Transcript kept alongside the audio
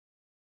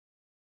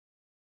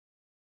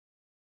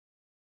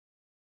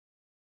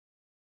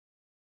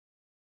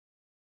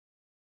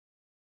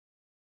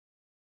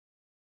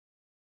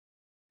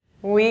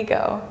We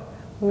go.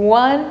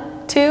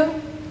 1,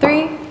 2,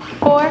 3,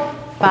 4,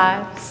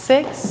 5,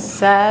 6,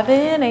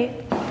 7, 8.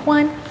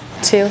 1,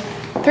 2,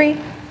 3,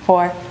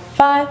 4,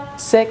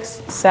 5, 6,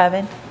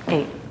 7,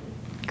 8.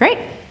 Great.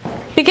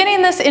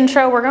 Beginning this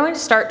intro, we're going to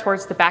start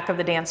towards the back of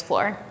the dance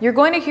floor. You're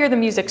going to hear the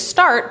music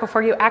start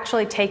before you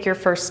actually take your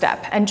first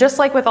step. And just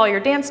like with all your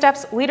dance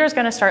steps, leader's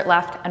going to start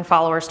left and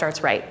follower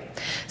starts right.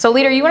 So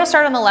leader, you want to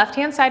start on the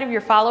left-hand side of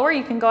your follower.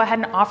 You can go ahead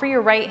and offer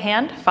your right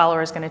hand.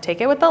 Follower is going to take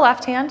it with the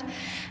left hand.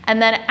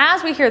 And then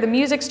as we hear the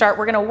music start,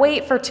 we're going to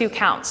wait for 2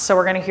 counts. So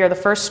we're going to hear the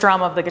first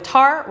strum of the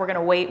guitar. We're going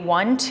to wait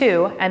 1,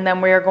 2, and then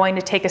we are going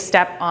to take a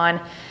step on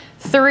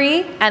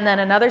 3 and then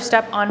another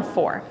step on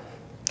 4.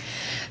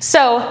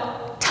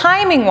 So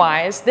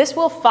timing-wise, this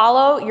will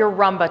follow your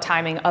rumba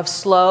timing of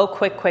slow,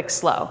 quick, quick,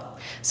 slow.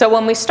 So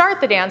when we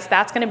start the dance,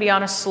 that's going to be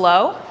on a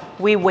slow.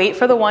 We wait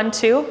for the 1,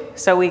 2,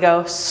 so we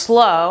go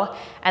slow,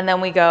 and then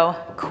we go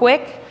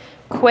quick,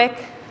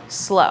 quick,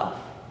 slow.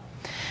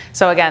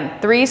 So again,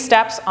 3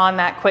 steps on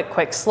that quick,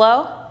 quick,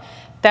 slow.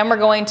 Then we're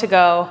going to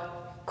go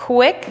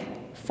quick,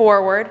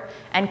 forward,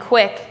 and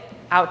quick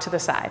out to the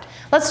side.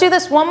 Let's do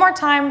this one more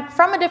time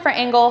from a different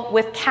angle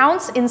with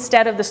counts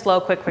instead of the slow,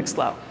 quick, quick,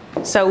 slow.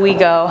 So we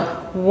go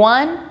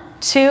 1,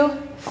 2,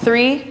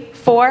 3,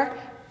 4,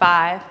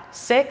 5,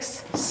 6,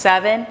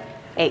 7,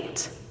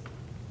 8.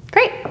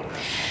 Great.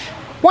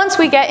 Once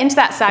we get into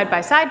that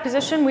side-by-side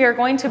position, we are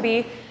going to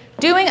be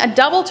doing a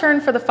double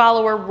turn for the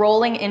follower,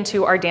 rolling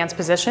into our dance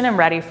position and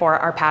ready for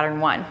our pattern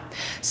 1.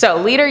 So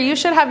leader, you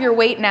should have your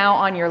weight now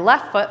on your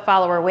left foot,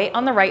 follower weight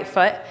on the right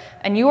foot,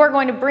 and you are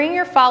going to bring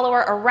your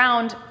follower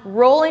around,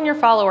 rolling your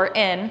follower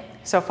in.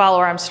 So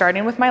follower, I'm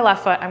starting with my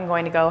left foot. I'm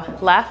going to go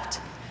left,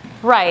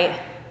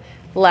 right,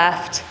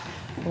 left,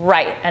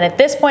 right. And at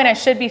this point, I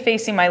should be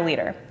facing my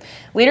leader.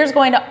 Leader's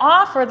going to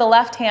offer the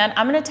left hand.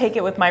 I'm going to take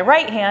it with my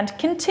right hand,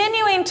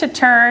 continuing to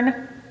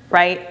turn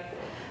right,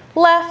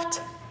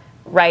 left,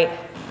 right,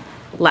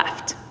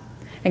 left,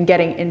 and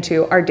getting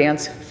into our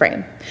dance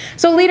frame.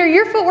 So leader,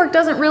 your footwork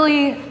doesn't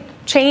really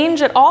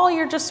change at all.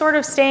 You're just sort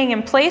of staying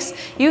in place.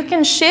 You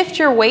can shift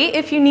your weight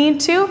if you need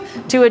to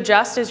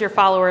adjust as your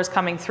follower is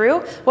coming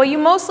through. What you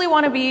mostly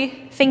want to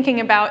be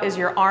thinking about is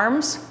your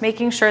arms,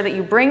 making sure that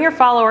you bring your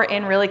follower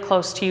in really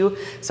close to you.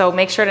 So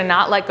make sure to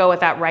not let go with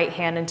that right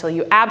hand until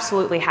you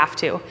absolutely have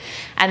to.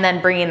 And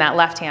then bringing that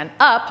left hand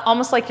up,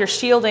 almost like you're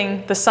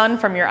shielding the sun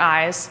from your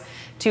eyes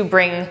to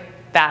bring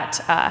that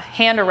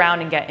hand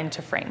around and get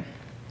into frame.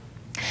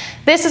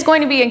 This is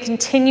going to be a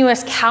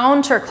continuous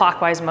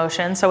counterclockwise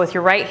motion. So with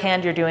your right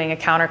hand, you're doing a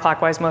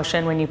counterclockwise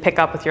motion. When you pick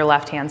up with your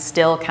left hand,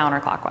 still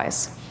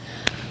counterclockwise.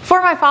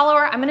 For my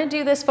follower, I'm going to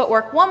do this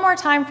footwork one more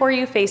time for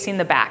you facing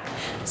the back.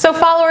 So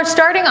follower,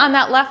 starting on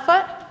that left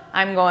foot,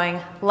 I'm going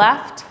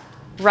left,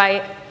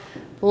 right,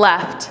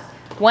 left.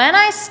 When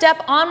I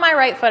step on my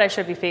right foot, I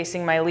should be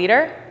facing my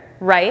leader,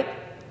 right,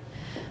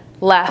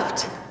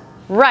 left,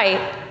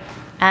 right,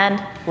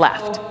 and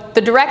left. The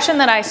direction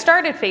that I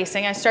started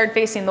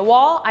facing the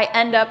wall, I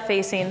end up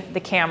facing the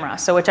camera.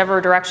 So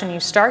whichever direction you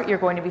start, you're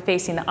going to be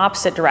facing the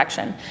opposite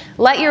direction.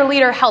 Let your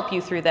leader help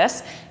you through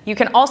this. You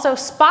can also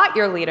spot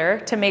your leader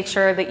to make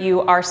sure that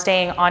you are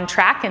staying on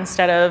track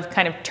instead of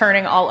kind of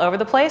turning all over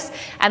the place.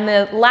 And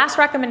the last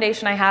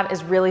recommendation I have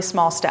is really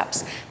small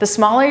steps. The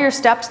smaller your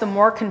steps, the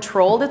more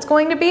controlled it's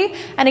going to be.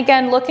 And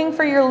again, looking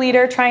for your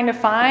leader, trying to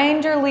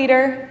find your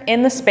leader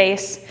in the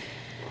space,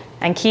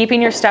 and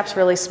keeping your steps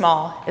really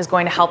small is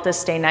going to help this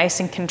stay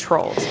nice and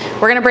controlled.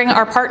 We're going to bring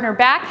our partner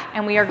back,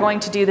 and we are going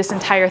to do this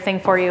entire thing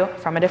for you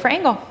from a different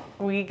angle.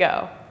 We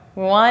go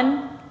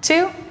 1,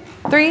 2,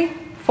 3,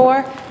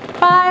 4,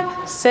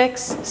 5,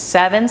 6,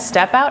 7,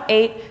 step out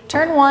 8,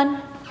 turn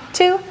 1,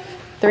 2,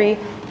 3,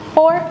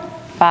 4,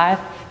 5,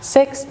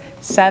 6,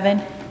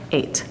 7,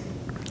 8.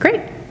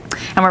 Great.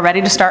 And we're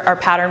ready to start our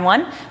pattern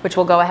 1, which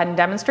we'll go ahead and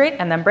demonstrate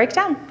and then break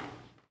down.